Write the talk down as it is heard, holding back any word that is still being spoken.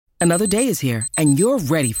Another day is here, and you're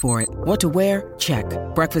ready for it. What to wear? Check.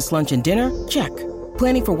 Breakfast, lunch, and dinner? Check.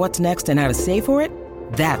 Planning for what's next and how to save for it?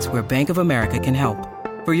 That's where Bank of America can help.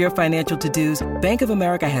 For your financial to-dos, Bank of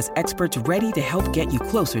America has experts ready to help get you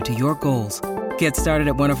closer to your goals. Get started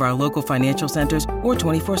at one of our local financial centers or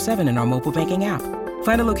 24/7 in our mobile banking app.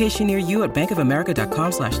 Find a location near you at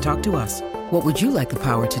bankofamerica.com/talktous. What would you like the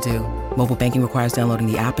power to do? Mobile banking requires downloading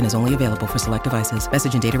the app and is only available for select devices.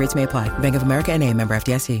 Message and data rates may apply. Bank of America N.A., member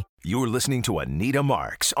FDIC. You're listening to Anita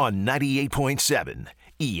Marks on 98.7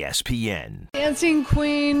 ESPN. Dancing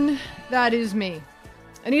Queen, that is me.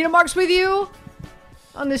 Anita Marks with you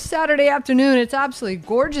on this Saturday afternoon. It's absolutely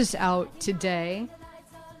gorgeous out today.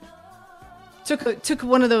 Took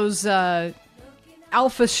one of those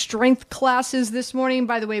alpha strength classes this morning.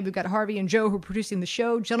 By the way, we've got Harvey and Joe who are producing the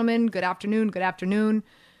show. Gentlemen, good afternoon. Good afternoon.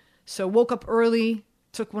 So woke up early,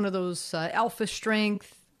 took one of those alpha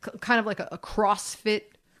strength, kind of like a CrossFit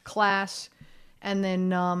class. And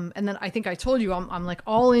then I think I told you I'm like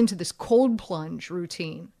all into this cold plunge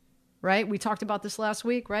routine, right? We talked about this last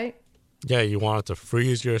week, right? Yeah, you wanted to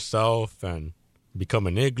freeze yourself and become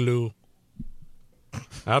an igloo.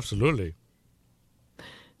 Absolutely.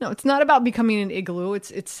 No, it's not about becoming an igloo.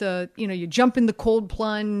 It's you jump in the cold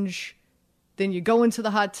plunge, then you go into the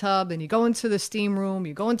hot tub, then you go into the steam room,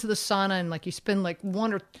 you go into the sauna, and like you spend like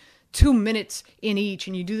 1 or 2 minutes in each,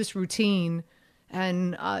 and you do this routine,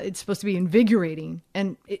 and it's supposed to be invigorating,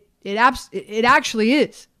 and it actually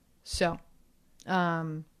is. So, I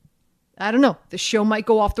don't know. The show might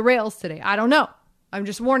go off the rails today. I don't know. I'm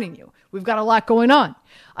just warning you. We've got a lot going on.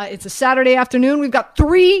 It's a Saturday afternoon. We've got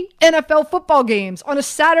 3 NFL football games on a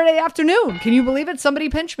Saturday afternoon. Can you believe it? Somebody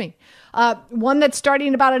pinch me. One that's starting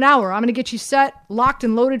in about an hour. I'm going to get you set, locked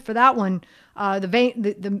and loaded for that one.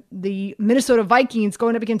 The Minnesota Vikings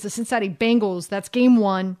going up against the Cincinnati Bengals. That's game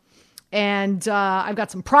 1. And I've got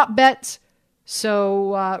some prop bets.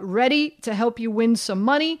 So ready to help you win some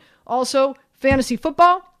money. Also, fantasy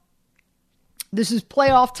football. This is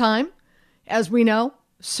playoff time, as we know.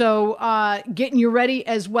 So getting you ready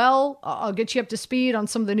as well. I'll get you up to speed on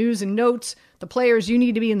some of the news and notes, the players you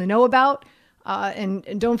need to be in the know about. And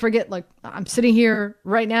don't forget, like I'm sitting here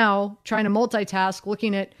right now trying to multitask,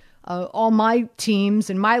 looking at all my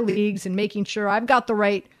teams and my leagues and making sure I've got the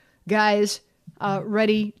right guys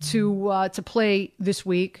ready to play this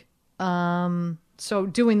week. So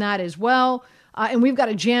doing that as well. And we've got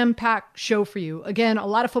a jam-packed show for you. Again, a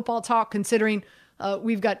lot of football talk considering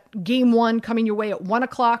we've got game 1 coming your way at 1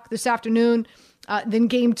 o'clock this afternoon. Then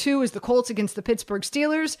game 2 is the Colts against the Pittsburgh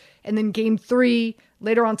Steelers. And then game 3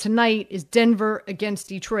 later on tonight is Denver against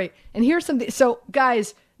Detroit. And here's something. So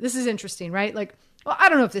guys, this is interesting, right? Like, well, I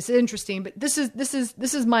don't know if this is interesting, but this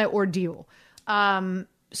is my ordeal.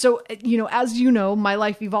 So, as you know, my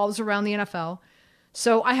life evolves around the NFL.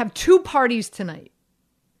 So I have 2 parties tonight.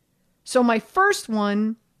 So my first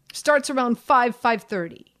one starts around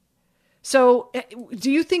 5:30. So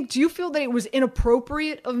do you feel that it was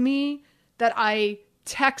inappropriate of me that I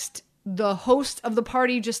text the host of the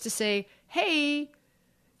party just to say, hey,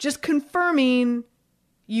 just confirming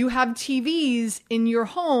you have TVs in your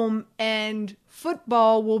home and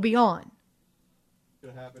football will be on?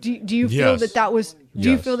 Do you feel that was,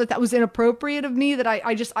 you feel that was inappropriate of me that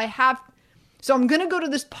I have, so I'm going to go to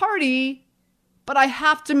this party, but I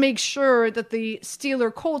have to make sure that the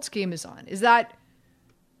Steeler Colts game is on.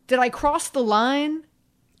 Did I cross the line?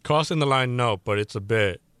 Crossing the line, no, but it's a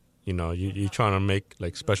bit, you're trying to make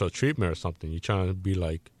like special treatment or something. You're trying to be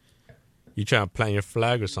like, you're trying to plant your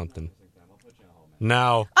flag or something.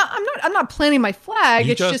 Now, I'm not planting my flag.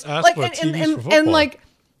 You it's just asked like, for and TVs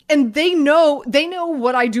and they know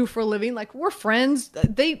what I do for a living. Like we're friends.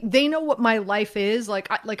 They know what my life is. I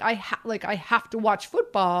have to watch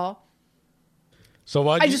football. So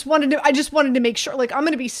I just wanted to make sure. Like I'm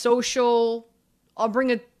going to be social. I'll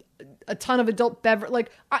bring a ton of adult beverage.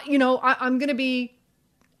 Like I'm going to be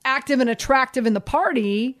active and attractive in the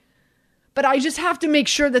party, but I just have to make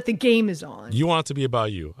sure that the game is on. You want it to be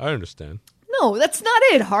about you. I understand. No, that's not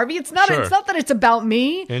it, Harvey. It's not. Sure. It's not that it's about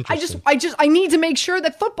me. I need to make sure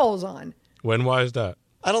that football's on. Why is that?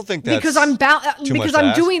 I don't think that's because I'm too much to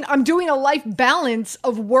ask. I'm doing a life balance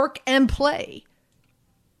of work and play.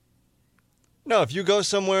 No, if you go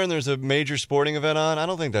somewhere and there's a major sporting event on, I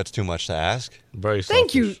don't think that's too much to ask. Very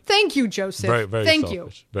selfish. Thank you, Joseph. Very, very Thank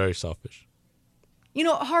selfish. Very selfish.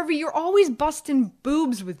 Harvey, you're always busting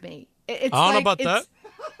boobs with me. I don't know about that.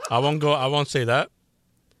 I won't say that.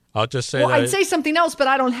 I'll just say that. I'd say something else, but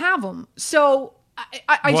I don't have them. So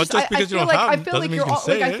I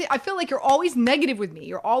feel like you're always negative with me.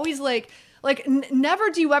 You're always like never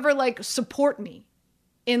do you ever like support me.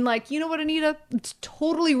 in like, you know what, Anita? It's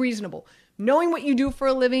totally reasonable. Knowing what you do for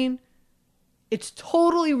a living, it's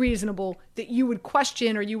totally reasonable that you would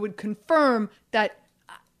question or you would confirm that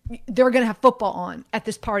they're going to have football on at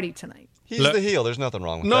this party tonight. He's the heel. There's nothing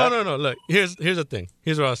wrong with that. No. Look, here's the thing.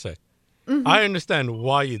 Here's what I'll say. I understand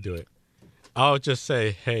why you do it. I'll just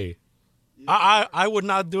say, hey, I would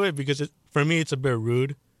not do it because for me it's a bit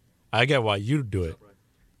rude. I get why you do it.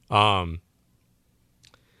 I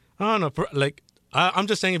don't know. I'm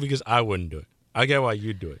just saying it because I wouldn't do it. I get why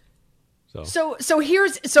you do it. So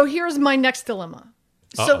here's my next dilemma.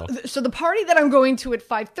 So the party that I'm going to at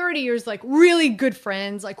 5:30 is like really good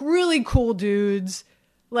friends, like really cool dudes,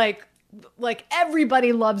 like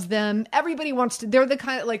everybody loves them. Everybody wants to. They're the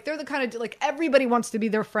kind of like everybody wants to be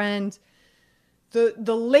their friend.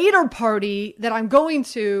 The later party that I'm going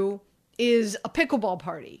to is a pickleball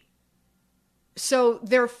party. So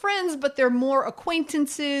they're friends, but they're more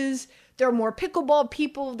acquaintances. They're more pickleball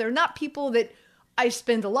people. They're not people that I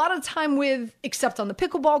spend a lot of time with, except on the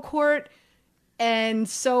pickleball court. And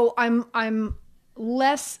so I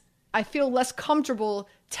feel less comfortable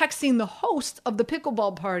texting the host of the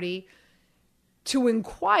pickleball party to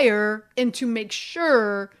inquire and to make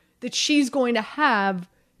sure that she's going to have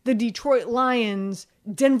the Detroit Lions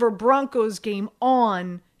Denver Broncos game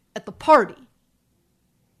on at the party.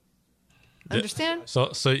 Understand? So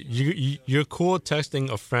you're cool texting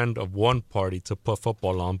a friend of one party to put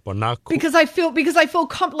football on, but not cool. Because I feel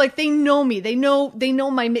like they know me. They know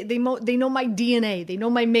my DNA. They know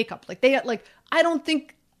my makeup. I don't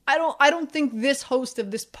think this host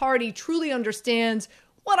of this party truly understands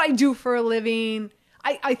what I do for a living.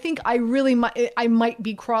 I think I might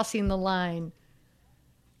be crossing the line.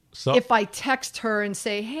 So if I text her and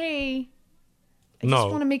say, "Hey, I just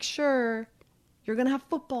want to make sure you're going to have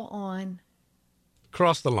football on."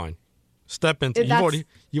 Cross the line. Step into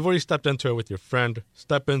you've already stepped into it with your friend.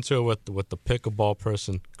 Step into it with the pickleball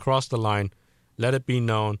person. Cross the line. Let it be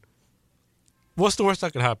known. What's the worst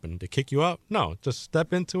that could happen? They kick you out? No. Just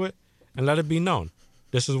step into it and let it be known.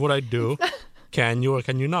 This is what I do. Can you or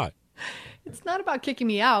can you not? It's not about kicking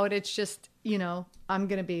me out. It's just, I'm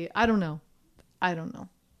going to be, I don't know.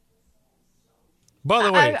 By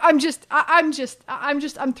the way, I'm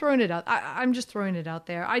throwing it out. I'm just throwing it out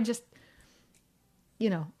there.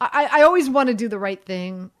 I always want to do the right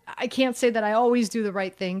thing. I can't say that I always do the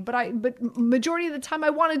right thing, but majority of the time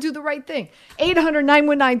I want to do the right thing.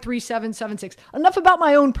 800-919-3776. Enough about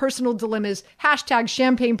my own personal dilemmas.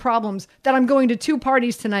 #champagne problems that I'm going to 2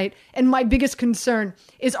 parties tonight. And my biggest concern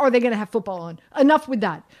is, are they going to have football on? Enough with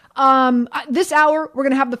that. This hour, we're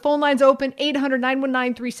going to have the phone lines open.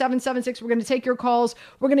 800-919-3776. We're going to take your calls.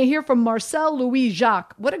 We're going to hear from Marcel Louis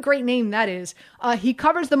Jacques. What a great name that is. He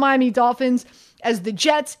covers the Miami Dolphins as the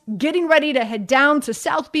Jets getting ready to head down to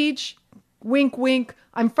South Beach. Wink, wink.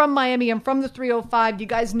 I'm from Miami. I'm from the 305. You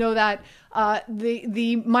guys know that.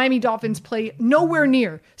 The Miami Dolphins play nowhere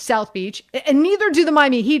near South Beach. And neither do the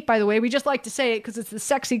Miami Heat, by the way. We just like to say it because it's the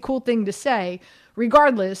sexy, cool thing to say.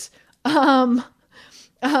 Regardless,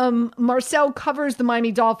 Marcel covers the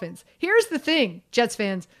Miami Dolphins. Here's the thing, Jets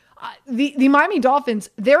fans. The Miami Dolphins,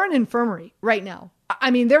 they're an infirmary right now. I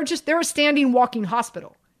mean, they're a standing, walking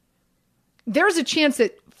hospital. There's a chance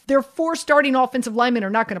that their 4 starting offensive linemen are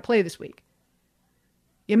not going to play this week.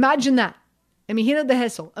 Imagine that. Imagine the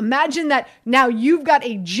hustle. Imagine that now you've got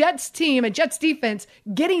a Jets team, a Jets defense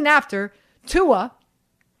getting after Tua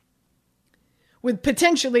with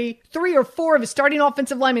potentially 3 or 4 of his starting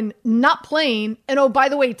offensive linemen not playing. And oh, by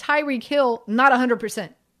the way, Tyreek Hill, not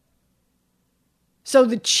 100%. So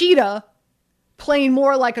the cheetah playing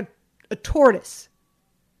more like a tortoise.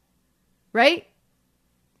 Right?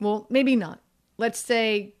 Well, maybe not. Let's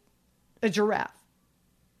say a giraffe.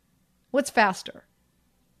 What's faster?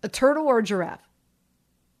 A turtle or a giraffe?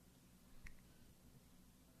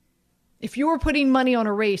 If you were putting money on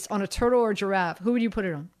a race on a turtle or a giraffe, who would you put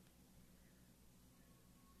it on?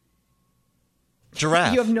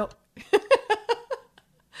 Giraffe. You have no...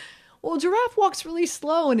 Well, giraffe walks really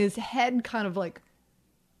slow and his head kind of like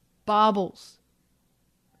bobbles.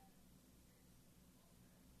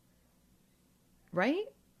 Right?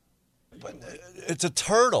 But it's a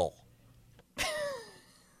turtle.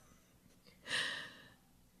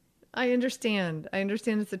 I understand.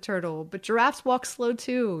 It's a turtle. But giraffes walk slow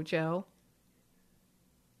too, Joe.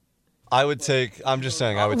 I'm just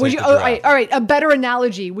saying, I would take the giraffe. All right. A better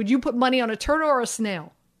analogy. Would you put money on a turtle or a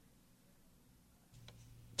snail?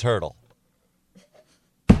 Turtle.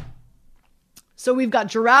 So we've got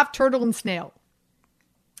giraffe, turtle, and snail.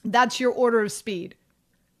 That's your order of speed.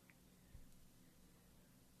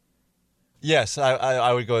 Yes,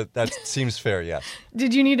 I would go. That seems fair. Yes.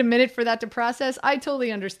 Did you need a minute for that to process? I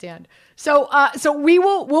totally understand. So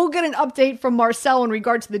we'll get an update from Marcel in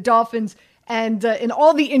regard to the Dolphins and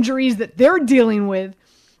all the injuries that they're dealing with.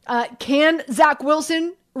 Can Zach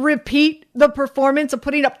Wilson repeat the performance of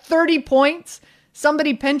putting up 30 points?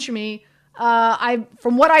 Somebody pinch me.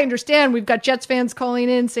 From what I understand, we've got Jets fans calling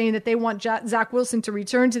in saying that they want Zach Wilson to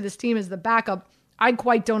return to this team as the backup. I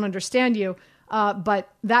quite don't understand you. But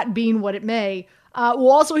that being what it may,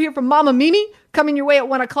 we'll also hear from Mama Mimi coming your way at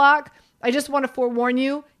 1:00. I just want to forewarn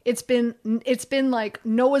you, it's been like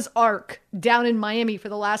Noah's Ark down in Miami for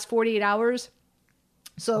the last 48 hours.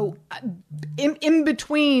 So in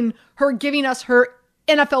between her giving us her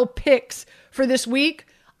NFL picks for this week,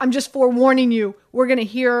 I'm just forewarning you, we're going to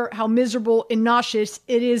hear how miserable and nauseous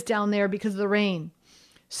it is down there because of the rain.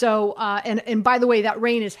 So, and by the way, that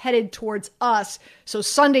rain is headed towards us. So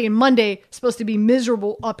Sunday and Monday supposed to be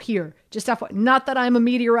miserable up here. Just FYI, not that I'm a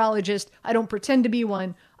meteorologist. I don't pretend to be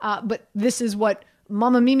one. But this is what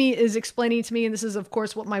Mama Mimi is explaining to me. And this is, of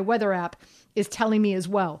course, what my weather app is telling me as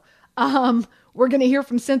well. We're going to hear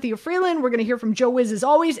from Cynthia Freeland. We're going to hear from Joe Wiz as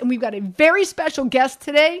always. And we've got a very special guest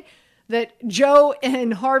today that Joe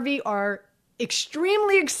and Harvey are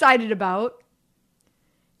extremely excited about.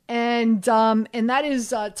 And that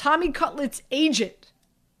is Tommy Cutlett's agent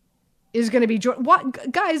is going to be joined.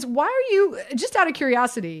 Guys, why are you, just out of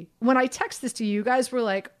curiosity, when I text this to you, you guys were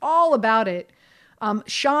like all about it.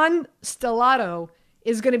 Sean Stellato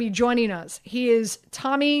is going to be joining us. He is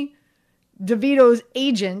Tommy DeVito's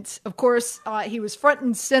agent. Of course, he was front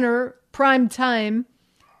and center prime time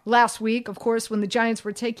last week, of course, when the Giants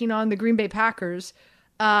were taking on the Green Bay Packers.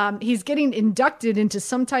 He's getting inducted into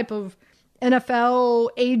some type of NFL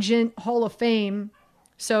agent Hall of Fame.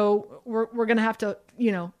 So we're going to have to,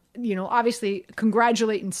 obviously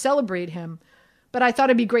congratulate and celebrate him. But I thought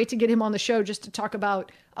it'd be great to get him on the show just to talk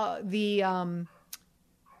about what's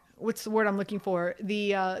the word I'm looking for? What's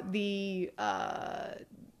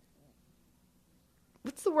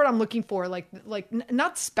the word I'm looking for? Like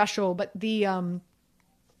not special, but the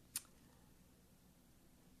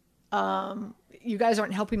you guys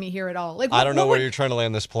aren't helping me here at all. Like I don't know where you're trying to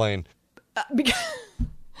land this plane.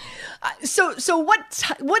 So what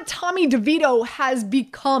Tommy DeVito has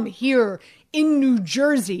become here in New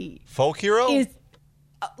Jersey? Folk hero? Is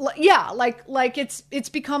like it's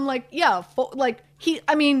become bigger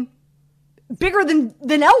than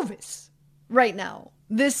Elvis right now.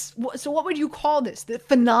 So what would you call this? The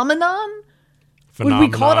phenomenon? Would we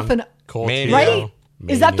call it a mania? Right? Mania.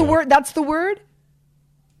 Is that the word? That's the word?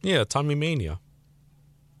 Yeah, Tommy Mania.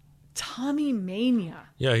 Tommy Mania.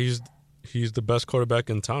 Yeah, he's the best quarterback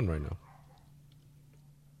in town right now.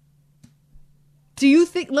 Do you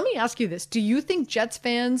think, let me ask you this, do you think Jets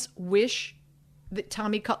fans wish that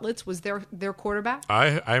Tommy Cutlets was their quarterback?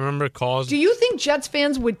 I remember calls. Do you think Jets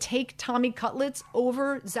fans would take Tommy Cutlets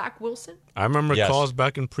over Zach Wilson? I remember calls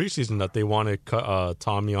back in preseason that they wanted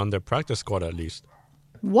Tommy on their practice squad at least.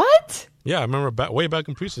 What? Yeah, I remember way back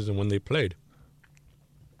in preseason when they played.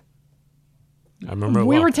 I remember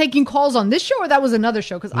we were taking calls on this show, or that was another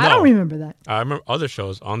show? Because I don't remember that. I remember other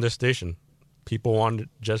shows on this station.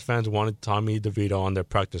 Jets fans wanted Tommy DeVito on their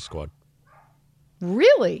practice squad.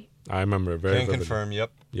 Really? I remember it very Can vividly. confirm,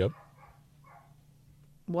 yep.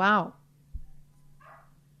 Wow.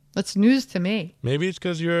 That's news to me. Maybe it's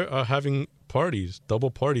because you're having double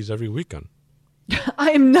parties every weekend.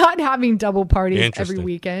 I am not having double parties every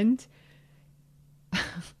weekend.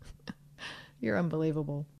 You're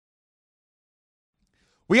unbelievable.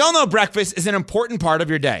 We all know breakfast is an important part of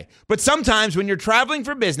your day, but sometimes when you're traveling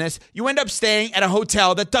for business, you end up staying at a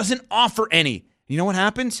hotel that doesn't offer any. You know what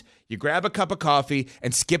happens? You grab a cup of coffee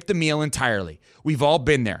and skip the meal entirely. We've all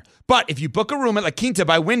been there. But if you book a room at La Quinta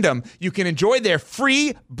by Wyndham, you can enjoy their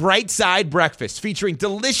free Bright Side breakfast featuring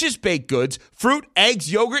delicious baked goods, fruit,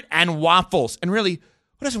 eggs, yogurt, and waffles. And really,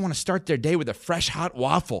 who doesn't want to start their day with a fresh hot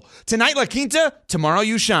waffle? Tonight, La Quinta, tomorrow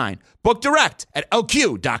you shine. Book direct at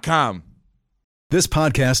LQ.com. This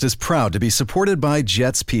podcast is proud to be supported by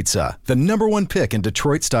Jets Pizza, the #1 pick in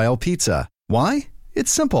Detroit-style pizza. Why?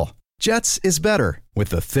 It's simple. Jets is better. With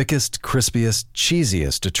the thickest, crispiest,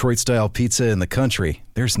 cheesiest Detroit-style pizza in the country,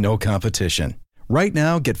 there's no competition. Right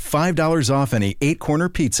now, get $5 off any 8-corner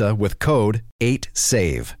pizza with code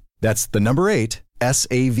 8SAVE. That's the number 8,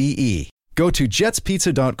 S-A-V-E. Go to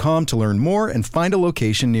jetspizza.com to learn more and find a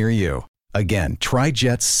location near you. Again, try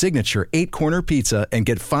Jet's signature 8-corner pizza and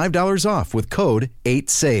get $5 off with code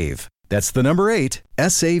 8SAVE. That's the number 8,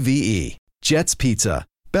 S-A-V-E. Jet's Pizza.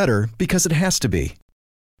 Better because it has to be.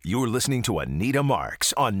 You're listening to Anita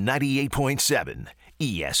Marks on 98.7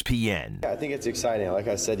 ESPN. I think it's exciting. Like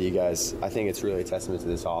I said to you guys, I think it's really a testament to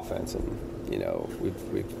this offense. And, you know,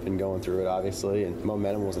 we've been going through it, obviously, and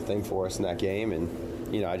momentum was a thing for us in that game. And,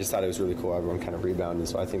 you know, I just thought it was really cool. Everyone kind of rebounded.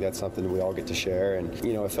 So I think that's something we all get to share. And,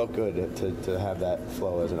 you know, it felt good to have that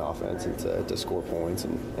flow as an offense and to score points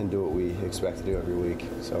and do what we expect to do every week.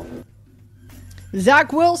 So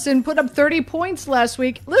Zach Wilson put up 30 points last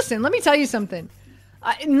week. Listen, let me tell you something.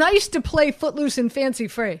 Nice to play footloose and fancy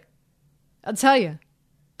free. I'll tell you.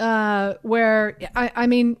 I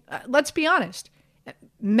mean, let's be honest.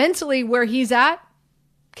 Mentally, where he's at,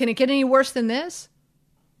 can it get any worse than this?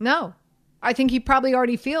 No. I think he probably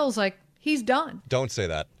already feels like he's done. Don't say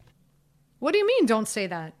that. What do you mean, don't say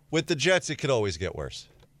that? With the Jets, it could always get worse.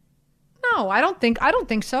 No, I don't think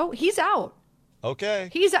so. He's out. Okay.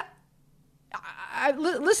 He's out.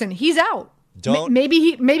 Listen, he's out. Don't. Maybe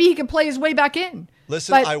he can play his way back in.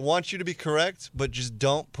 Listen, I want you to be correct, but just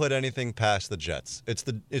don't put anything past the Jets. It's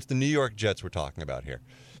the New York Jets we're talking about here.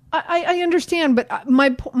 I understand, but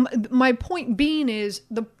my point being is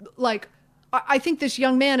I think this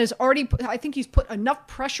young man has already. I think he's put enough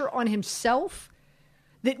pressure on himself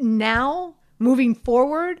that now moving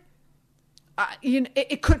forward,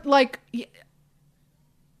 it could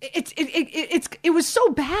it was so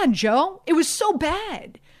bad, Joe. It was so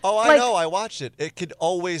bad. Oh, I know. I watched it. It could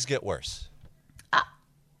always get worse.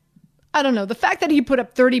 I don't know. The fact that he put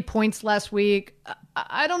up 30 points last week,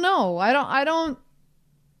 I don't know. I don't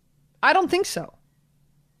think so.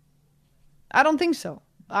 I don't think so.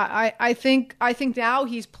 I think now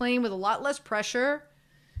he's playing with a lot less pressure,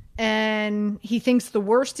 and he thinks the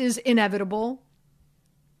worst is inevitable.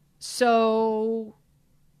 So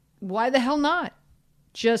why the hell not?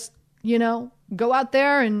 Just, go out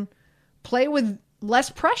there and play with less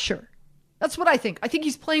pressure. That's what I think. I think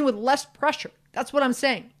he's playing with less pressure. That's what I'm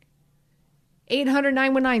saying.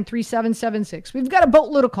 800-919-3776. We've got a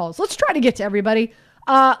boatload of calls. Let's try to get to everybody.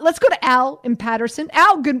 Let's go to Al in Patterson.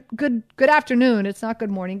 Al, good afternoon. It's not good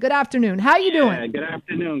morning. Good afternoon. How you doing? Yeah, good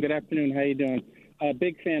afternoon. Good afternoon. How you doing?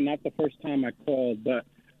 Big fan. Not the first time I called, but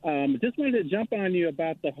just wanted to jump on you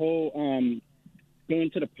about the whole going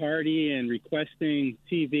to the party and requesting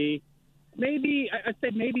TV. I'd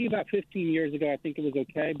say maybe about 15 years ago, I think it was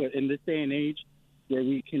okay. But in this day and age where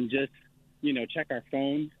we can just, check our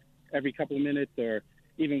phone every couple of minutes or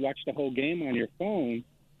even watch the whole game on your phone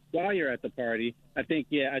while you're at the party, I think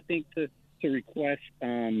to request,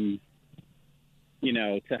 to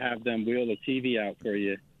have them wheel the TV out for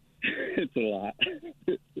you, it's a lot.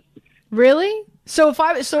 Really? So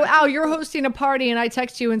Al, you're hosting a party and I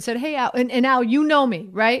text you and said, hey, Al, and Al, you know me,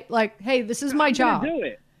 right? Like, hey, this is my job. Do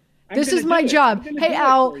it. This is my job. Hey,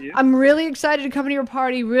 Al, I'm really excited to come to your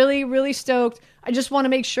party. Really, really stoked. I just want to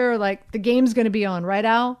make sure, the game's going to be on, right,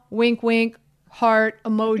 Al? Wink, wink, heart,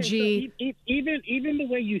 emoji. Okay, so even the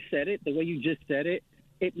way you said it, the way you just said it,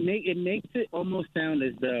 it makes it almost sound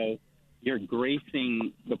as though you're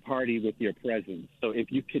gracing the party with your presence. So if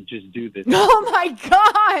you could just do this. Oh, my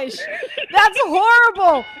gosh. That's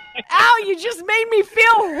horrible. Al, you just made me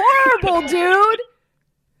feel horrible, dude.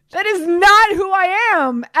 That is not who I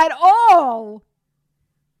am at all.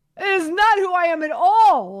 It is not who I am at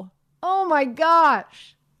all. Oh my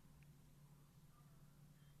gosh.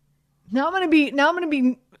 Now I'm gonna be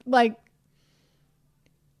like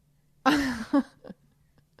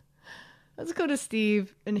let's go to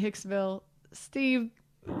Steve in Hicksville. Steve,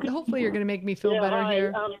 hopefully you're gonna make me feel better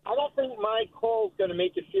here. I don't think my call's gonna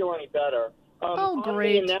make you feel any better.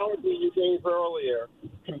 Great. On the analogy you gave earlier,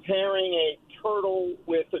 comparing a turtle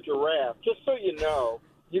with a giraffe, just so you know,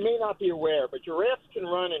 you may not be aware, but giraffes can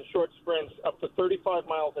run in short sprints up to 35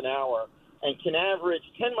 miles an hour and can average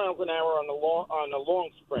 10 miles an hour on a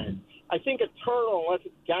long sprint. I think a turtle, unless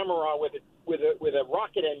it's Gamera with a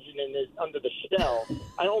rocket engine under the shell,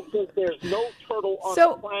 I don't think there's no turtle on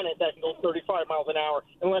the planet that can go 35 miles an hour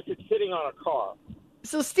unless it's sitting on a car.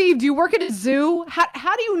 So, Steve, do you work at a zoo?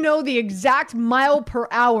 How do you know the exact mile per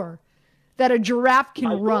hour that a giraffe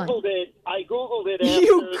can run? I Googled it.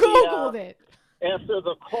 You Googled it after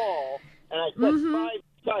the call, and I set 5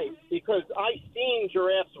 sites because I've seen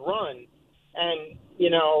giraffes run, and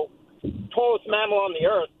tallest mammal on the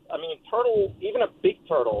earth. I mean, turtle, even a big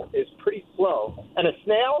turtle, is pretty slow, and a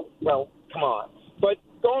snail, well, come on. But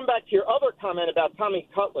going back to your other comment about Tommy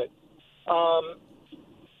Cutlets,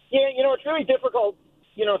 it's really difficult.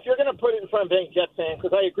 If you're going to put it in front of any Jet fan,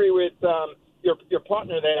 because I agree with your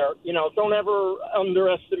partner there, don't ever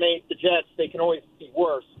underestimate the Jets. They can always be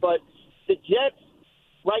worse. But the Jets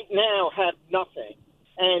right now have nothing.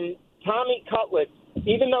 And Tommy Cutlets,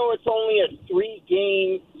 even though it's only a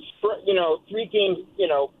 3-game 3-game,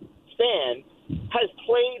 span has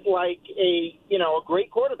played like a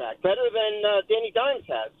great quarterback, better than Danny Dimes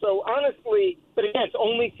has. So honestly, but again, it's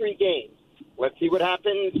only 3 games. Let's see what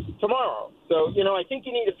happens tomorrow. So, I think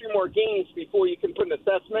you need a few more games before you can put an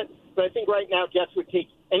assessment. But I think right now Jets would take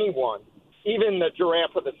anyone, even the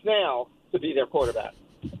giraffe or the snail, to be their quarterback.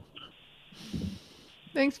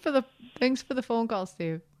 Thanks for the phone call,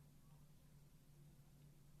 Steve.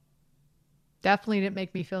 Definitely didn't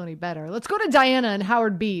make me feel any better. Let's go to Diana in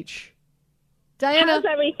Howard Beach. Diana. How's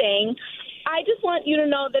everything? I just want you to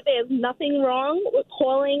know that there's nothing wrong with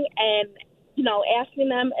calling and, asking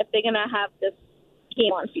them if they're going to have this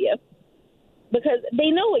game on for you. Because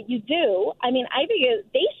they know what you do. I mean, I think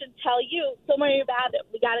they should tell you, don't worry about it.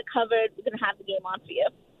 We got it covered. We're going to have the game on for you.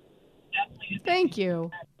 Thank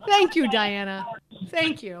you. Thank you, Diana.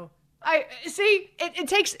 Thank you. I see it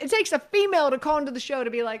takes a female to call into the show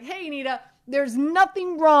to be like, hey, Anita, there's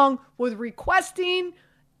nothing wrong with requesting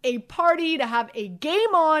a party to have a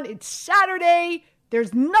game on. It's Saturday.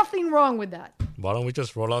 There's nothing wrong with that. Why don't we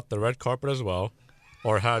just roll out the red carpet as well?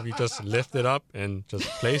 Or have you just lift it up and just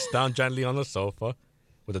place down gently on the sofa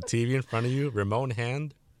with a TV in front of you, remote in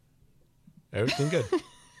hand. Everything good.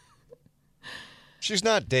 She's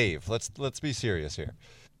not Dave. Let's be serious here.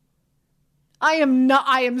 I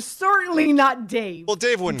am certainly not Dave. Well,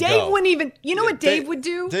 Dave wouldn't Dave go. wouldn't even. You know what Dave would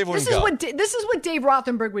do? Dave wouldn't this is go. This is what Dave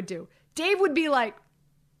Rothenberg would do. Dave would be like,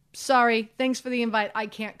 "Sorry, thanks for the invite. I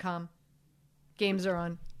can't come. Games are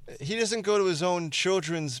on." He doesn't go to his own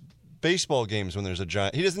children's baseball games when there's a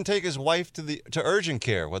Giant. He doesn't take his wife to urgent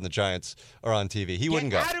care when the Giants are on TV. He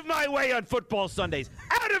wouldn't go. Out of my way on football Sundays.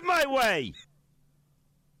 Out of my way.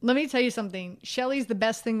 Let me tell you something. Shelly's the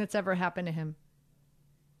best thing that's ever happened to him.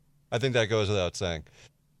 I think that goes without saying.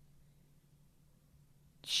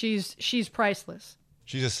 She's priceless.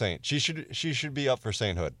 She's a saint. She should be up for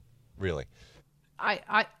sainthood, really.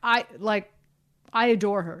 I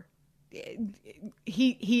adore her.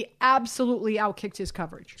 He absolutely outkicked his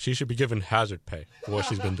coverage. She should be given hazard pay for what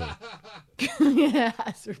she's been doing. Yeah,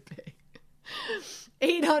 hazard pay.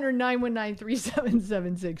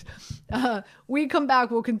 800-919-3776. We come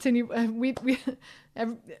back. We'll continue.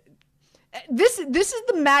 This is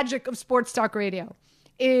the magic of sports talk radio.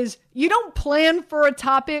 Is you don't plan for a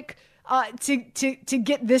topic to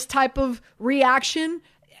get this type of reaction.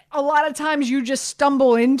 A lot of times you just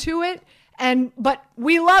stumble into it, but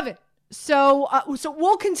we love it. So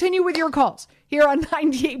we'll continue with your calls here on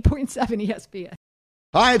 98.7 ESPN.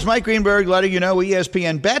 Hi, it's Mike Greenberg letting you know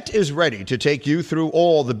ESPN Bet is ready to take you through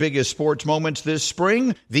all the biggest sports moments this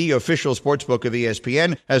spring. The official sportsbook of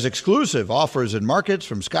ESPN has exclusive offers and markets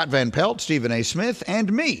from Scott Van Pelt, Stephen A. Smith,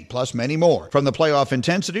 and me, plus many more. From the playoff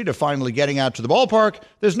intensity to finally getting out to the ballpark,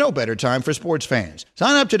 there's no better time for sports fans.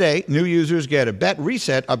 Sign up today. New users get a bet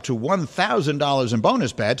reset up to $1,000 in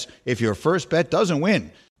bonus bets if your first bet doesn't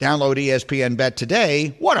win. Download ESPN Bet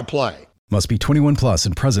today. What a play. Must be 21 plus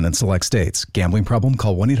and present in select states. Gambling problem?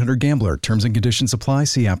 Call 1-800-GAMBLER. Terms and conditions apply.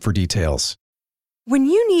 See app for details. When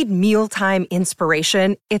you need mealtime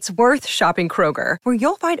inspiration, it's worth shopping Kroger, where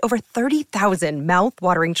you'll find over 30,000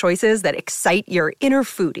 mouth-watering choices that excite your inner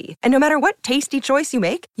foodie. And no matter what tasty choice you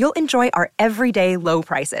make, you'll enjoy our everyday low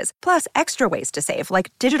prices, plus extra ways to save,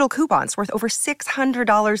 like digital coupons worth over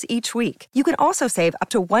 $600 each week. You can also save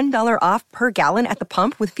up to $1 off per gallon at the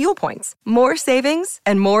pump with fuel points. More savings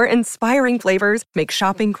and more inspiring flavors make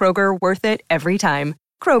shopping Kroger worth it every time.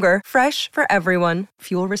 Kroger, fresh for everyone.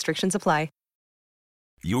 Fuel restrictions apply.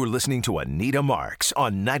 You're listening to Anita Marks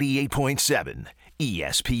on 98.7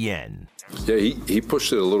 ESPN. Yeah, he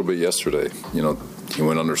pushed it a little bit yesterday. You know, he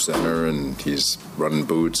went under center and he's running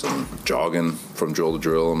boots and jogging from drill to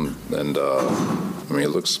drill. And I mean, it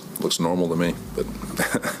looks normal to me, but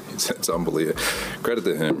it's unbelievable. Credit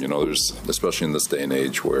to him. You know, there's, especially in this day and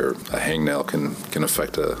age where a hangnail can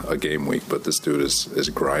affect a game week, but this dude is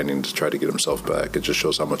grinding to try to get himself back. It just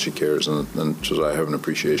shows how much he cares, and just I have an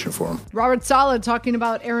appreciation for him. Robert Saleh talking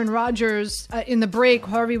about Aaron Rodgers in the break.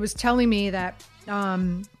 Harvey was telling me that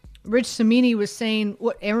Rich Cimini was saying,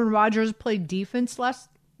 what, Aaron Rodgers played defense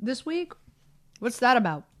this week? What's that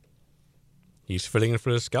about? He's filling in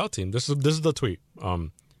for the scout team. This is the tweet.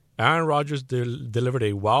 Aaron Rodgers delivered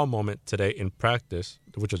a wow moment today in practice,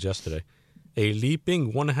 which was yesterday. A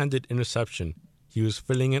leaping one-handed interception. He was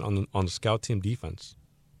filling in on the scout team defense.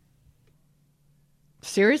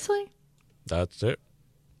 Seriously? That's it.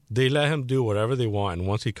 They let him do whatever they want, and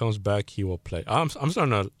once he comes back, he will play. I'm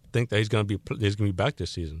starting to think that he's gonna be back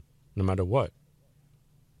this season, no matter what.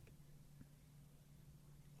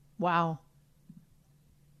 Wow.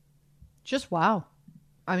 Just wow.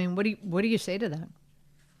 I mean, what do you say to that?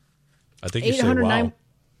 I think you say wow.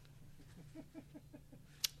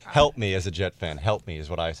 Help me as a Jet fan. Help me is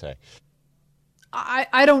what I say.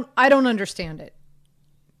 I don't understand it.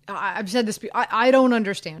 I've said this. I don't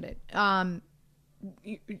understand it.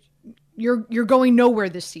 You're going nowhere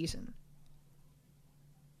this season.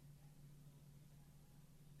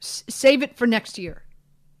 Save it for next year.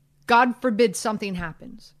 God forbid something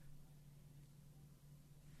happens.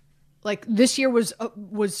 Like this year was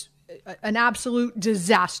an absolute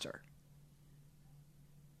disaster.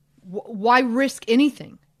 Why risk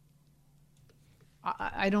anything?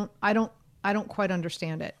 I don't quite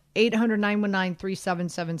understand it.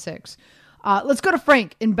 800-919-3776. Let's go to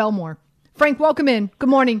Frank in Belmore. Frank, welcome in. Good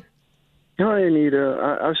morning. Hi,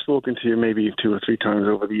 Anita. I've spoken to you maybe 2 or 3 times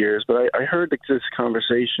over the years, but I heard this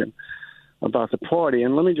conversation about the party.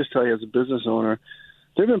 And let me just tell you, as a business owner,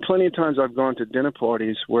 there have been plenty of times I've gone to dinner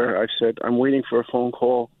parties where I've said, I'm waiting for a phone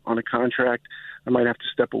call on a contract. I might have to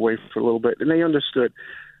step away for a little bit. And they understood.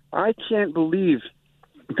 I can't believe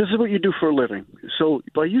this is what you do for a living. So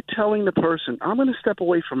by you telling the person, I'm going to step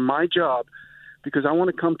away from my job because I want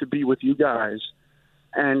to come to be with you guys,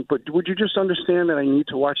 but would you just understand that I need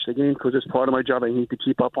to watch the game because it's part of my job. I need to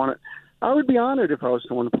keep up on it. I would be honored if I was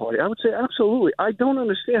throwing a party. I would say absolutely. I don't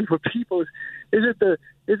understand what people is it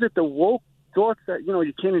the woke thoughts that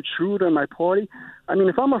you can't intrude on my party? I mean,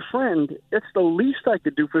 if I'm a friend, it's the least I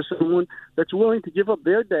could do for someone that's willing to give up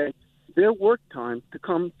their day, their work time to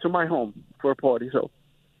come to my home for a party. So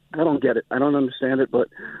I don't get it. I don't understand it, but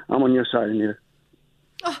I'm on your side, Anita.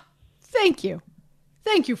 Oh, thank you,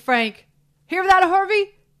 Frank. Hear that,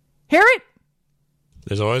 Harvey? Hear it?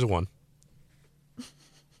 There's always one.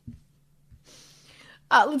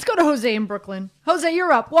 Let's go to Jose in Brooklyn. Jose,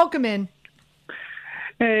 you're up. Welcome in.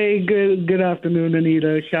 Hey, good afternoon,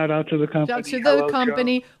 Anita. Shout out to the company. Shout out to the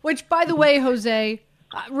company. Joe. Which, by the way, Jose,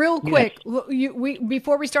 real quick, yes.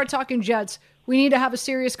 Before we start talking Jets, we need to have a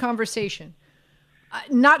serious conversation.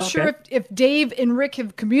 Not sure if Dave and Rick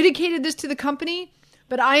have communicated this to the company,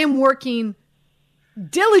 but I am working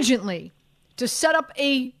diligently to set up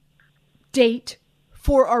a date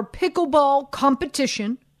for our pickleball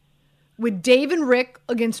competition with Dave and Rick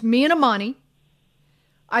against me and Amani.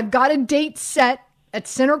 I've got a date set at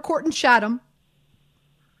Center Court in Chatham.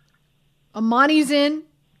 Amani's in,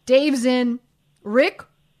 Dave's in. Rick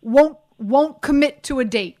won't commit to a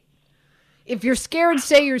date. If you're scared,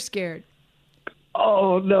 say you're scared.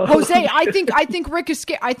 Oh no, Jose! I think Rick is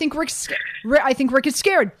scared. I think Rick is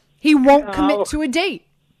scared. He won't commit to a date.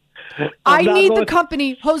 I need the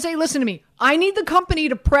company. Jose, listen to me. I need the company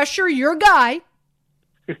to pressure your guy,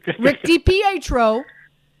 Rick DiPietro,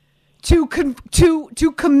 to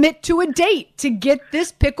commit to a date to get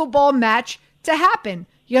this pickleball match to happen.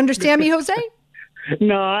 You understand me, Jose?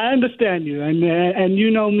 No, I understand you, and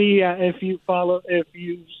you know me. If you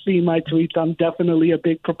see my tweets, I'm definitely a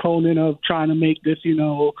big proponent of trying to make this,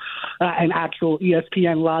 an actual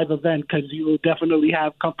ESPN live event, because you will definitely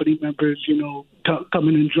have company members,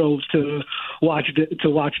 coming in droves to watch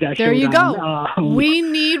that. There you showdown. go. We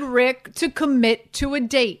need Rick to commit to a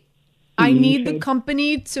date. I need the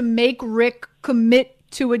company to make Rick commit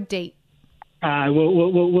to a date.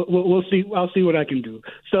 We'll see. I'll see what I can do.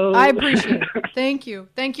 So I appreciate it. Thank you,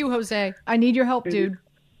 Jose. I need your help, dude.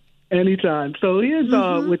 Anytime. So here's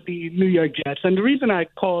with the New York Jets, and the reason I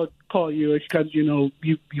call you is because you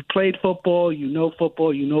played football, you know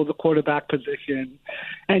the quarterback position,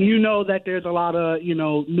 and you know that there's a lot of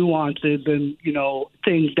nuances and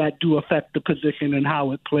things that do affect the position and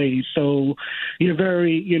how it plays. So you're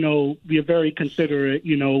very considerate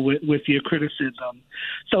with your criticism.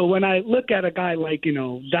 So when I look at a guy like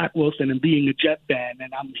Zach Wilson and being a Jet fan,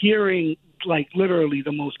 and I'm hearing like literally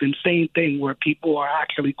the most insane thing where people are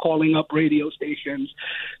actually calling up radio stations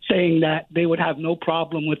saying that they would have no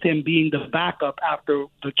problem with him being the backup after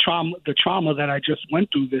the trauma that I just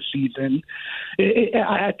went through this season.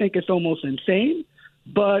 I think it's almost insane.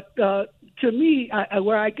 But to me,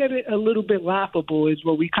 where I get it a little bit laughable is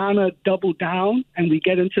where we kind of double down and we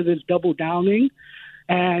get into this double downing.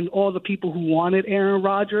 And all the people who wanted Aaron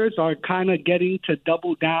Rodgers are kind of getting to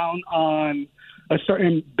double down on a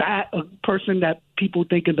certain bad person that people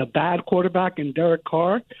think is a bad quarterback in Derek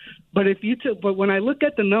Carr. But but when I look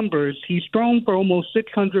at the numbers, he's thrown for almost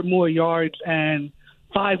 600 more yards and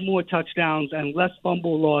 5 more touchdowns and less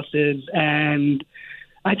fumble losses. And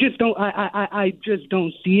I just don't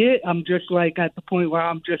see it. I'm just like at the point where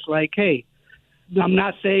I'm just like, hey, I'm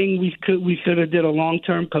not saying we should have did a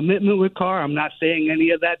long-term commitment with Carr. I'm not saying any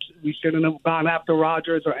of that. We shouldn't have gone after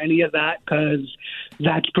Rodgers or any of that, because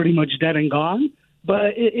that's pretty much dead and gone.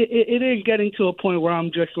 But it is getting to a point where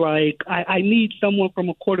I'm just like, I need someone from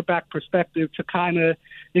a quarterback perspective to kind of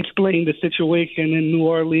explain the situation in New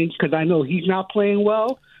Orleans, because I know he's not playing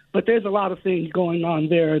well. But there's a lot of things going on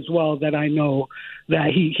there as well that I know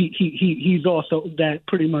that he's also, that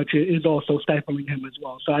pretty much is also stifling him as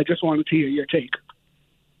well. So I just wanted to hear your take.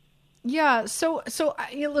 Yeah. So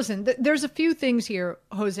listen, there's a few things here,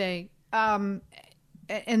 Jose. And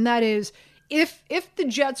that is, if the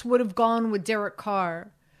Jets would have gone with Derek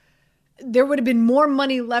Carr, there would have been more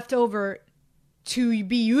money left over to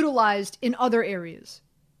be utilized in other areas.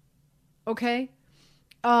 Okay?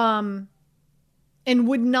 And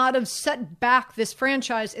would not have set back this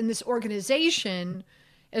franchise and this organization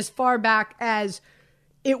as far back as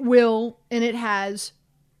it will and it has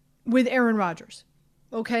with Aaron Rodgers.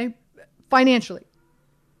 Okay? Financially.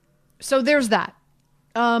 So there's that.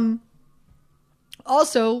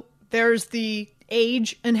 Also, there's the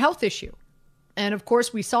age and health issue. And of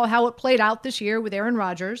course, we saw how it played out this year with Aaron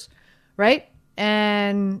Rodgers, right?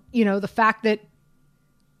 And, the fact that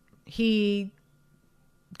he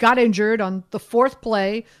got injured on the fourth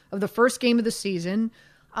play of the first game of the season.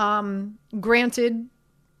 Granted,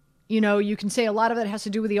 you can say a lot of that has to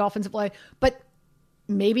do with the offensive play, but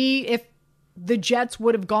maybe if the Jets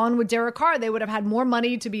would have gone with Derek Carr, they would have had more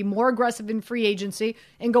money to be more aggressive in free agency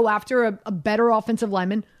and go after a better offensive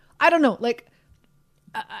lineman. I don't know.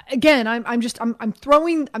 Again, I'm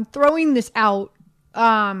throwing this out.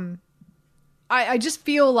 I just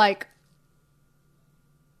feel like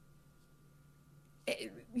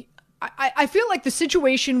I feel like the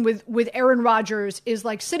situation with Aaron Rodgers is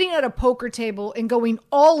like sitting at a poker table and going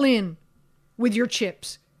all in with your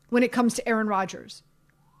chips when it comes to Aaron Rodgers.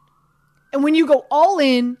 And when you go all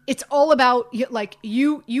in, it's all about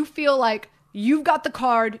you feel like you've got the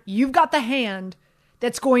card, you've got the hand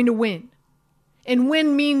that's going to win. And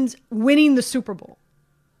win means winning the Super Bowl.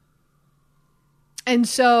 And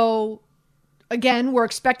so, again, we're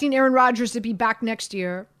expecting Aaron Rodgers to be back next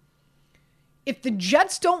year. If the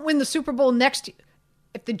Jets don't win the Super Bowl next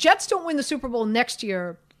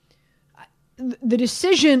year, the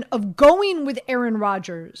decision of going with Aaron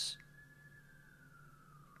Rodgers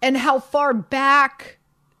and how far back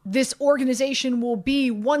this organization will be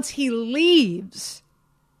once he leaves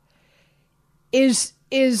is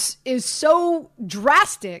so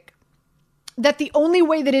drastic that the only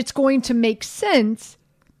way that it's going to make sense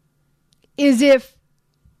is if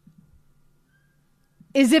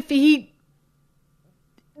the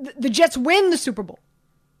Jets win the Super Bowl.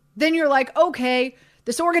 Then you're like, okay,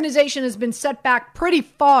 this organization has been set back pretty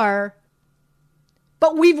far,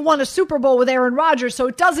 but we've won a Super Bowl with Aaron Rodgers, so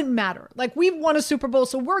it doesn't matter. We've won a Super Bowl,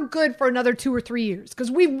 so we're good for another 2 or 3 years because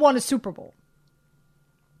we've won a Super Bowl.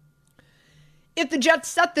 If the Jets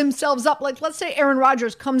set themselves up, let's say Aaron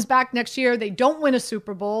Rodgers comes back next year, they don't win a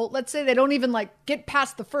Super Bowl. Let's say they don't even get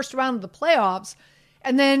past the first round of the playoffs.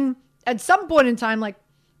 And then at some point in time,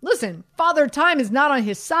 listen, Father Time is not on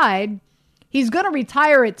his side. He's going to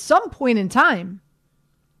retire at some point in time.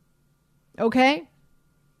 Okay?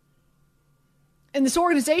 And this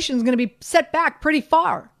organization is going to be set back pretty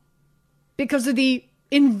far because of the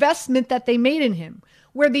investment that they made in him.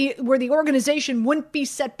 Where the organization wouldn't be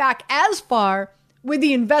set back as far with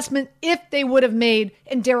the investment if they would have made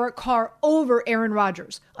in Derek Carr over Aaron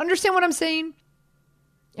Rodgers. Understand what I'm saying?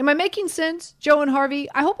 Am I making sense, Joe and Harvey?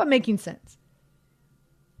 I hope I'm making sense.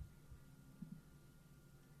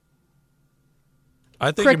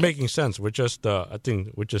 I think you're making sense. We're just, I think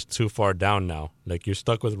we're just too far down now. You're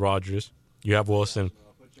stuck with Rodgers. You have Wilson.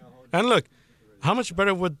 And look, how much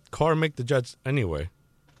better would Carr make the Jets anyway?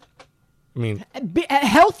 I mean,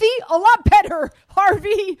 healthy? A lot better,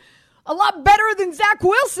 Harvey. A lot better than Zach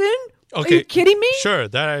Wilson. Okay. Are you kidding me? Sure,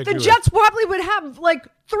 that I agree The Jets probably would have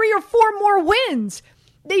 3 or 4 more wins.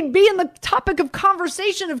 They'd be in the topic of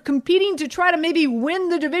conversation of competing to try to maybe win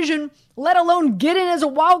the division, let alone get in as a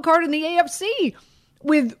wild card in the AFC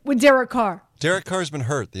with Derek Carr. Derek Carr's been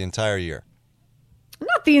hurt the entire year.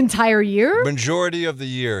 Not the entire year. Majority of the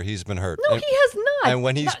year he's been hurt. No, he has not. And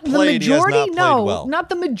when he's played, he has not played well. Not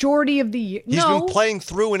the majority of the year. He's been playing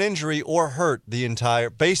through an injury or hurt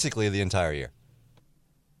basically the entire year.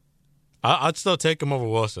 I'd still take him over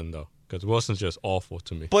Wilson, though, because Wilson's just awful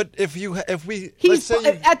to me. But at the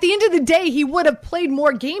end of the day, he would have played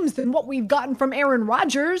more games than what we've gotten from Aaron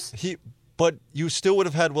Rodgers. But you still would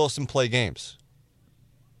have had Wilson play games.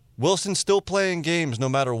 Wilson's still playing games no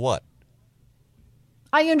matter what.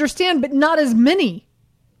 I understand, but not as many.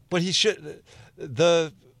 But he should.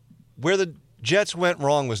 Where the Jets went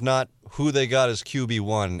wrong was not who they got as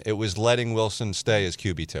QB1. It was letting Wilson stay as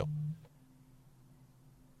QB2.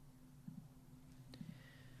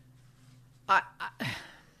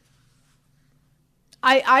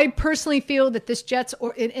 I personally feel that this Jets,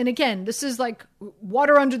 and again, this is like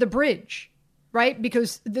water under the bridge, right?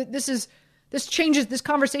 Because this is This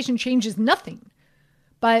conversation changes nothing.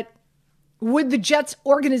 But would the Jets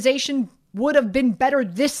organization would have been better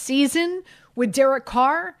this season with Derek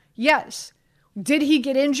Carr? Yes. Did he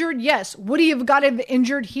get injured? Yes. Would he have gotten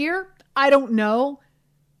injured here? I don't know.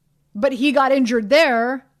 But he got injured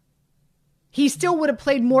there. He still would have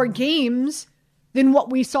played more games than what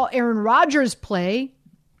we saw Aaron Rodgers play.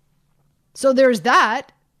 So there's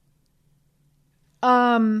that.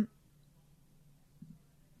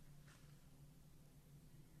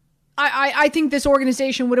 I think this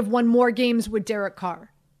organization would have won more games with Derek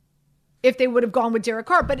Carr if they would have gone with Derek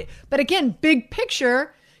Carr. But again, big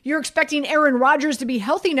picture, you're expecting Aaron Rodgers to be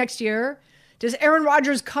healthy next year. Does Aaron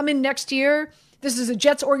Rodgers come in next year? This is a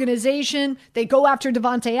Jets organization. They go after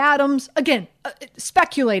Davante Adams. Again,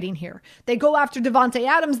 speculating here. They go after Davante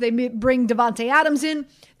Adams. They bring Davante Adams in.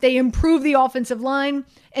 They improve the offensive line.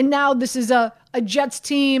 And now this is a Jets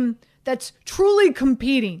team that's truly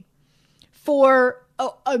competing for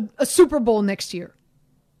a Super Bowl next year.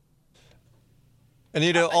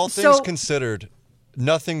 Anita, all things considered,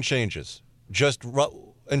 nothing changes. Just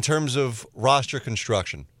in terms of roster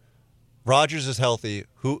construction. Rodgers is healthy.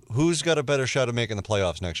 Who's got a better shot of making the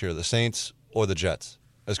playoffs next year, the Saints or the Jets,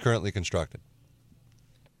 as currently constructed?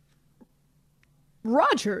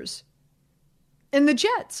 Rodgers and the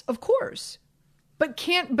Jets, of course. But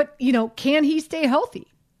can he stay healthy?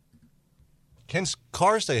 Can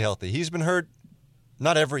Carr stay healthy? He's been hurt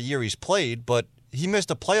not every year he's played, but he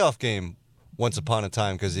missed a playoff game once upon a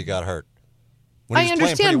time because he got hurt. I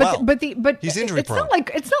understand, but he's injury prone.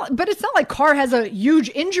 It's not like Carr has a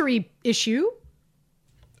huge injury issue.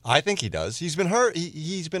 I think he does. He's been hurt.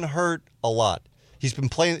 He's been hurt a lot. He's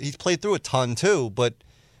played through a ton too, but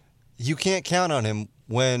you can't count on him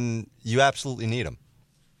when you absolutely need him.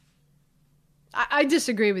 I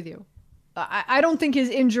disagree with you. I don't think his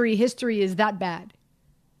injury history is that bad.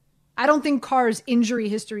 I don't think Carr's injury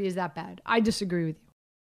history is that bad. I disagree with you.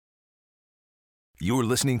 You're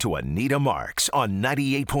listening to Anita Marks on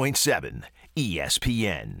 98.7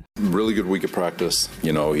 ESPN. Really good week of practice.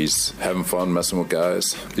 He's having fun messing with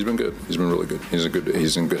guys. He's been good. He's been really good. He's in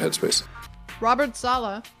good headspace. Robert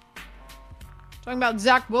Saleh, talking about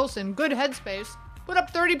Zach Wilson, good headspace. Put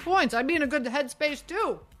up 30 points. I'd be in a good headspace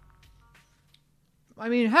too. I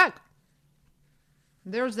mean, heck,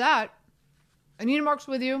 there's that. Anita Marks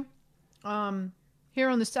with you here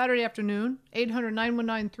on the Saturday afternoon,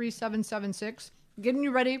 800-919-3776. Getting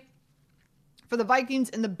you ready for the Vikings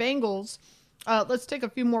and the Bengals. Let's take a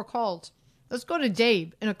few more calls. Let's go to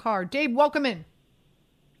Dave in a car. Dave, welcome in.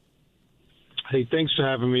 Hey, thanks for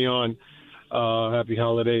having me on. Happy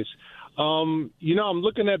holidays. I'm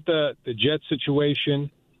looking at the Jets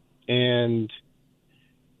situation, and,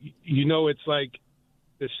 it's like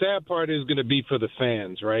the sad part is going to be for the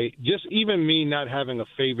fans, right? Just even me not having a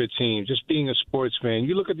favorite team, just being a sports fan.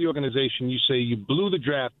 You look at the organization, you say you blew the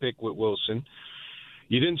draft pick with Wilson.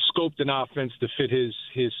 You didn't scope an offense to fit his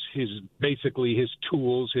basically his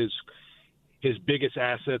tools, his biggest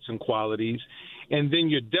assets and qualities. And then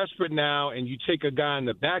you're desperate now, and you take a guy in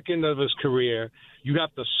the back end of his career. You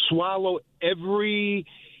have to swallow every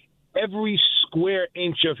square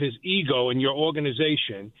inch of his ego in your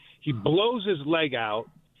organization. He blows his leg out,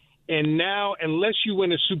 and now, unless you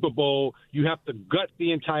win a Super Bowl, you have to gut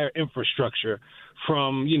the entire infrastructure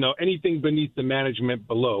from anything beneath the management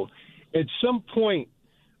below. At some point,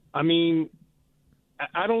 I mean,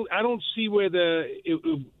 I don't see why the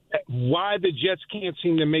Jets can't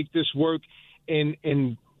seem to make this work,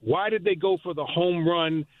 and why did they go for the home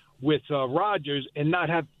run with Rodgers and not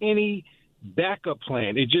have any backup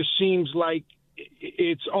plan? It just seems like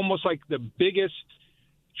it's almost like the biggest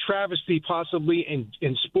travesty possibly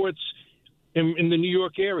in sports in the New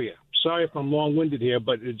York area. Sorry if I'm long-winded here,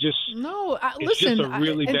 but it's just a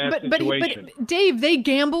really bad situation. But Dave, they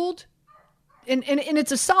gambled. And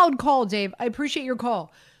it's a solid call, Dave. I appreciate your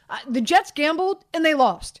call. The Jets gambled, and they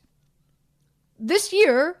lost. This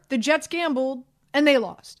year, the Jets gambled, and they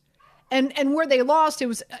lost. And where they lost, it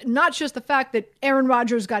was not just the fact that Aaron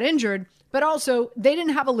Rodgers got injured, but also they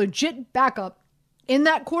didn't have a legit backup in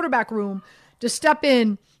that quarterback room to step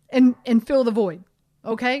in and fill the void.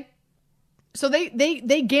 Okay? So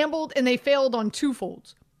they gambled, and they failed on two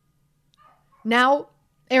folds. Now,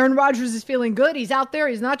 Aaron Rodgers is feeling good. He's out there.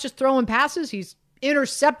 He's not just throwing passes. He's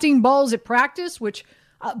intercepting balls at practice, which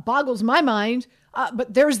boggles my mind.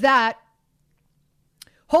 But there's that.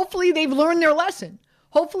 Hopefully they've learned their lesson.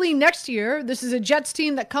 Hopefully next year, this is a Jets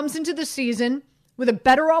team that comes into the season with a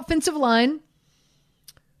better offensive line,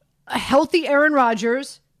 a healthy Aaron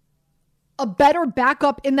Rodgers, a better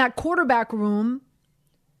backup in that quarterback room,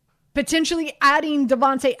 potentially adding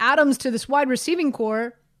Davante Adams to this wide receiving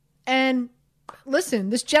core, and listen,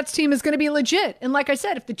 this Jets team is going to be legit. And like I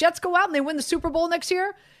said, if the Jets go out and they win the Super Bowl next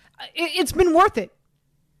year, it's been worth it.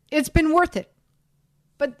 It's been worth it.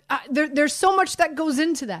 But there's so much that goes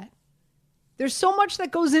into that. There's so much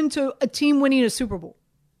that goes into a team winning a Super Bowl.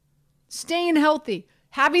 Staying healthy,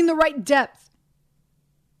 having the right depth.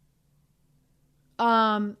 Two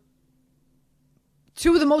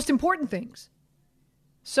of the most important things.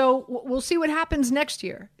 So we'll see what happens next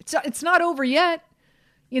year. It's not over yet.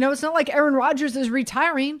 It's not like Aaron Rodgers is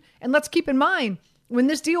retiring. And let's keep in mind, when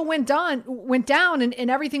this deal went down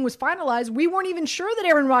and everything was finalized, we weren't even sure that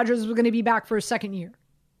Aaron Rodgers was going to be back for a second year.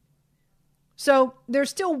 So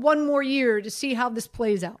there's still one more year to see how this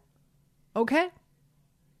plays out. Okay?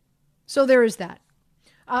 So there is that.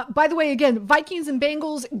 By the way, again, Vikings and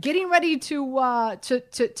Bengals getting ready to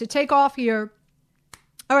take off here.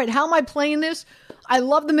 All right, how am I playing this? I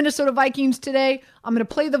love the Minnesota Vikings today. I'm going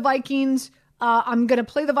to play the Vikings. I'm going to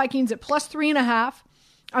play the Vikings at +3.5.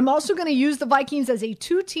 I'm also going to use the Vikings as a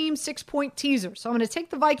 2-team 6-point teaser. So I'm going to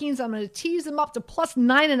take the Vikings. I'm going to tease them up to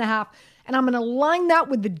 +9.5. And I'm going to line that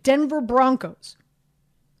with the Denver Broncos.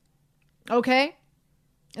 Okay?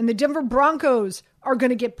 And the Denver Broncos are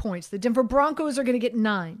going to get points. The Denver Broncos are going to get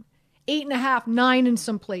 9. 8.5, 9 in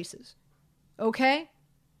some places. Okay?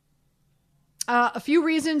 A few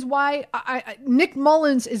reasons why Nick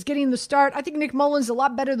Mullins is getting the start. I think Nick Mullins is a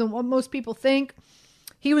lot better than what most people think.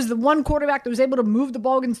 He was the one quarterback that was able to move the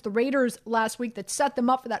ball against the Raiders last week that set them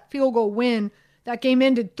up for that field goal win. That game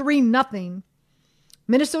ended 3-0.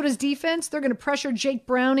 Minnesota's defense, they're going to pressure Jake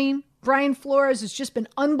Browning. Brian Flores has just been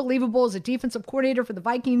unbelievable as a defensive coordinator for the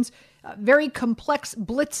Vikings. Very complex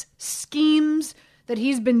blitz schemes that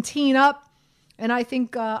he's been teeing up. And I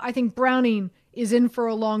think Browning is in for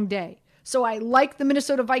a long day. So I like the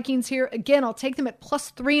Minnesota Vikings here. Again, I'll take them at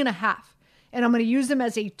 +3.5. And I'm going to use them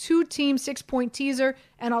as a 2-team 6-point teaser.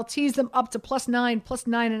 And I'll tease them up to +9,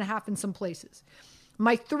 +9.5 in some places.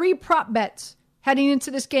 My 3 prop bets heading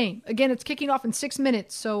into this game. Again, it's kicking off in 6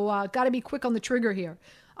 minutes. So got to be quick on the trigger here.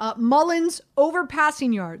 Mullins over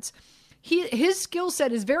passing yards. His skill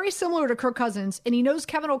set is very similar to Kirk Cousins. And he knows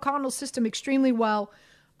Kevin O'Connell's system extremely well.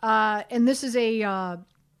 And this is a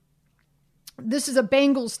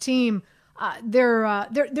Bengals team. They're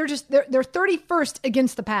 31st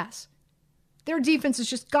against the pass. Their defense is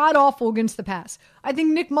just god-awful against the pass. I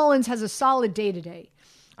think Nick Mullins has a solid day today.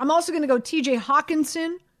 I'm also going to go TJ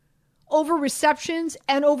Hawkinson over receptions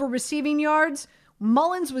and over receiving yards.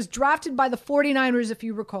 Mullins was drafted by the 49ers, if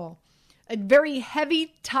you recall. A very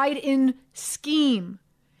heavy tight-end scheme.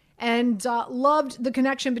 And loved the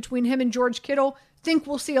connection between him and George Kittle. Think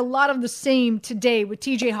we'll see a lot of the same today with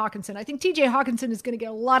TJ Hawkinson. I think TJ Hawkinson is going to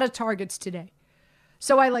get a lot of targets today.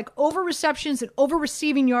 So I like over receptions and over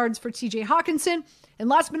receiving yards for TJ Hawkinson. And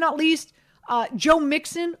last but not least, Joe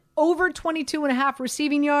Mixon over 22.5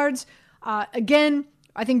 receiving yards. Again,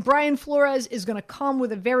 I think Brian Flores is going to come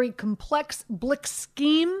with a very complex blitz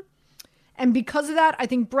scheme. And because of that, I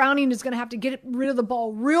think Browning is going to have to get rid of the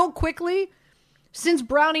ball real quickly. Since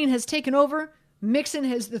Browning has taken over, Mixon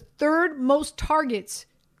has the 3rd most targets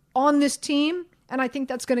on this team, and I think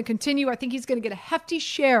that's going to continue. I think he's going to get a hefty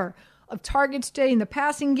share of targets today in the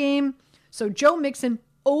passing game. So Joe Mixon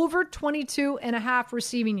over 22.5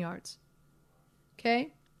 receiving yards.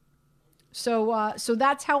 Okay? So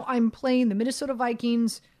that's how I'm playing the Minnesota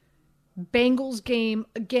Vikings Bengals game.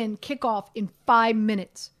 Again, kickoff in 5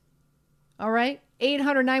 minutes. All right?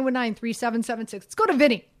 800-919-3776. Let's go to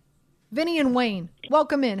Vinny. Vinny and Wayne,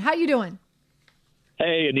 welcome in. How you doing?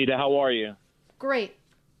 Hey, Anita, how are you? Great.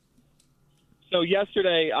 So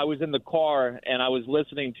yesterday I was in the car and I was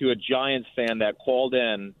listening to a Giants fan that called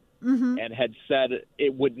in and had said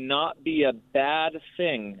it would not be a bad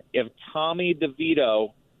thing if Tommy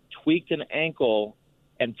DeVito tweaked an ankle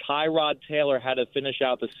and Tyrod Taylor had to finish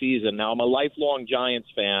out the season. Now, I'm a lifelong Giants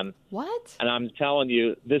fan. What? And I'm telling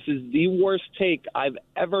you, this is the worst take I've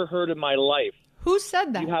ever heard in my life. Who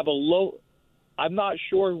said that? You have a low... I'm not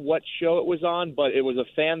sure what show it was on, but it was a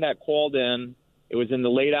fan that called in. It was in the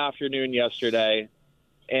late afternoon yesterday.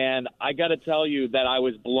 And I got to tell you that I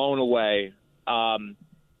was blown away.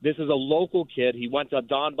 This is a local kid. He went to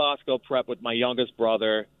Don Bosco Prep with my youngest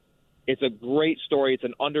brother. It's a great story. It's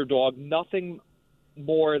an underdog. Nothing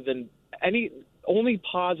more than only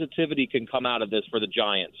positivity can come out of this for the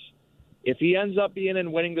Giants. If he ends up being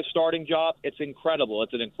and winning the starting job, it's incredible.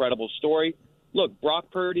 It's an incredible story. Look, Brock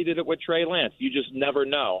Purdy did it with Trey Lance. You just never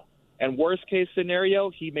know. And worst case scenario,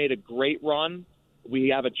 he made a great run. We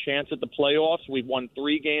have a chance at the playoffs. We've won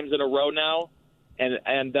 3 games in a row now, and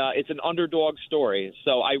it's an underdog story.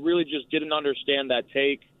 So I really just didn't understand that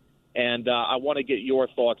take, and I want to get your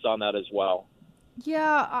thoughts on that as well.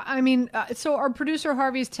 Yeah, I mean, so our producer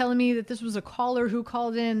Harvey's telling me that this was a caller who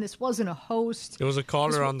called in. This wasn't a host. It was a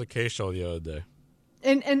caller on the K Show the other day.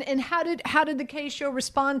 And how did the K Show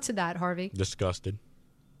respond to that, Harvey? Disgusted.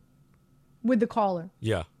 With the caller.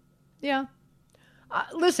 Yeah. Yeah.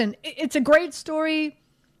 Listen, it's a great story.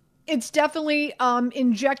 It's definitely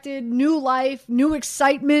injected new life, new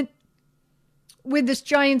excitement with this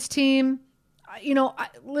Giants team.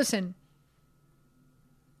 Listen,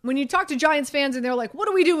 when you talk to Giants fans and they're like, what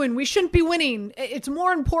are we doing? We shouldn't be winning. It's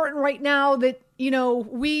more important right now that,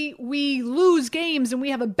 we lose games and we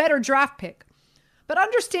have a better draft pick. But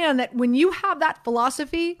understand that when you have that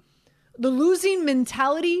philosophy, the losing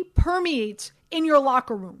mentality permeates in your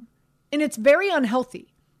locker room. And it's very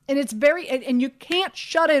unhealthy. And and you can't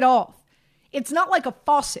shut it off. It's not like a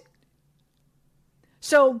faucet.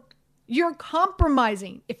 So you're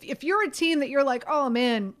compromising. If you're a team that you're like, oh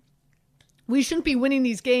man, we shouldn't be winning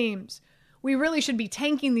these games. We really should be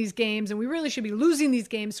tanking these games and we really should be losing these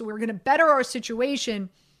games. So we're going to better our situation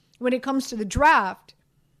when it comes to the draft.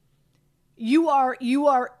 You're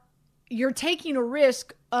taking a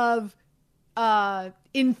risk of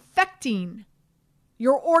infecting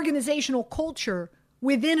your organizational culture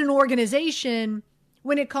within an organization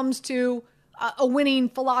when it comes to a winning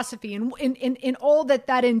philosophy and in all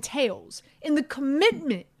that entails, in the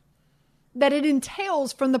commitment that it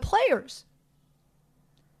entails from the players.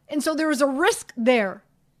 And so there is a risk there.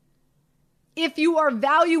 If you are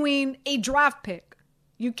valuing a draft pick,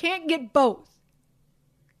 you can't get both.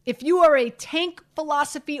 If you are a tank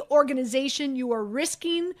philosophy organization, you are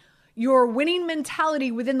risking your winning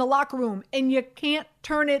mentality within the locker room, and you can't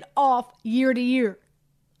turn it off year to year.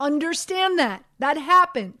 Understand that. That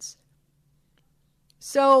happens.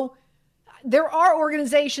 So there are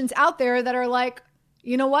organizations out there that are like,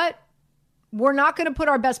 you know what? We're not going to put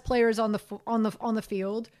our best players on the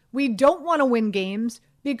field. We don't want to win games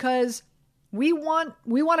because we want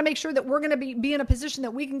to make sure that we're going to be in a position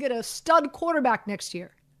that we can get a stud quarterback next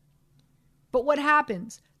year. But what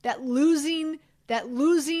happens? That losing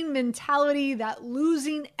mentality, that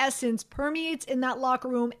losing essence permeates in that locker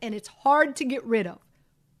room, and it's hard to get rid of.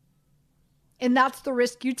 And that's the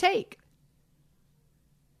risk you take.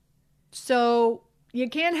 So you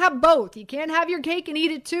can't have both. You can't have your cake and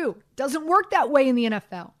eat it too. Doesn't work that way in the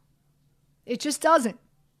NFL. It just doesn't.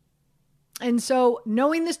 And so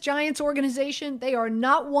knowing this Giants organization, they are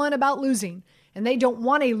not one about losing, and they don't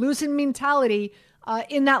want a losing mentality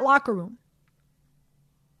in that locker room.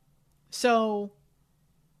 So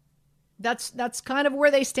that's kind of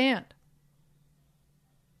where they stand.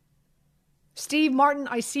 Steve Martin,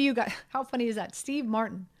 I see you got, how funny is that? Steve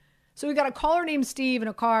Martin. So we got a caller named Steve in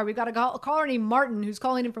a car. We got a caller named Martin who's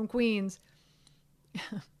calling in from Queens.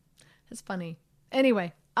 That's funny.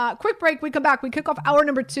 Anyway, quick break. We come back. We kick off hour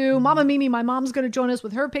number 2. Mama Mimi, my mom's going to join us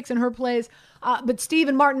with her picks and her plays. But Steve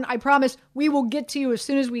and Martin, I promise we will get to you as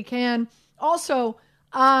soon as we can. Also,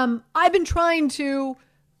 I've been trying to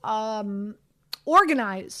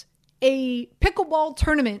organize a pickleball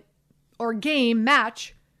tournament or game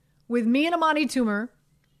match with me and Amani Toomer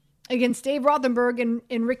against Dave Rothenberg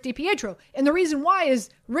and Rick DiPietro. And the reason why is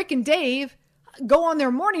Rick and Dave go on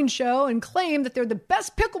their morning show and claim that they're the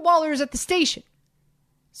best pickleballers at the station.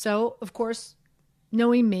 So, of course,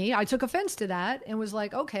 knowing me, I took offense to that and was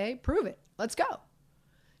like, okay, prove it. Let's go.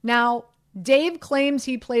 Now, Dave claims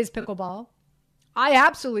he plays pickleball. I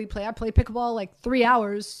absolutely play. I play pickleball like 3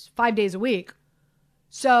 hours, 5 days a week.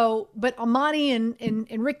 So, but Amani and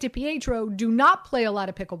Rick DiPietro do not play a lot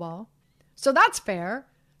of pickleball. So that's fair.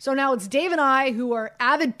 So now it's Dave and I who are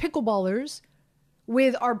avid pickleballers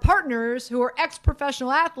with our partners who are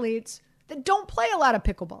ex-professional athletes that don't play a lot of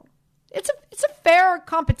pickleball. It's a fair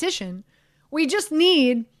competition. We just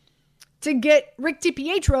need to get Rick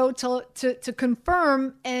DiPietro to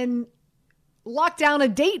confirm and lock down a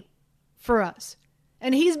date for us.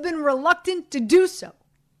 And he's been reluctant to do so.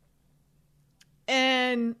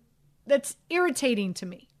 And that's irritating to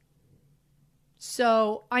me.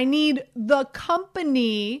 So I need the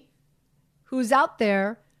company who's out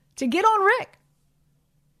there to get on Rick.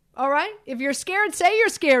 All right? If you're scared, say you're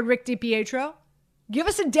scared, Rick DiPietro. Give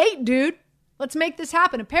us a date, dude. Let's make this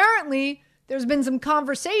happen. Apparently, there's been some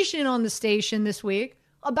conversation on the station this week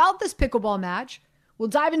about this pickleball match. We'll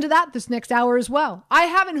dive into that this next hour as well. I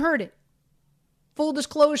haven't heard it. Full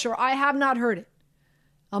disclosure, I have not heard it.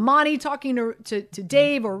 Amani talking to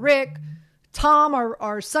Dave or Rick, Tom,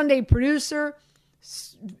 our Sunday producer,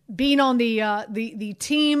 being on the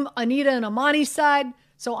team Anita and Amani side.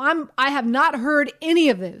 So I have not heard any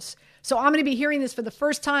of this. So I'm going to be hearing this for the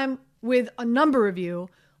first time with a number of you.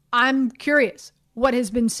 I'm curious what has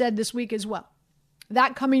been said this week as well.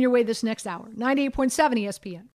 That coming your way this next hour. 98.7 ESPN.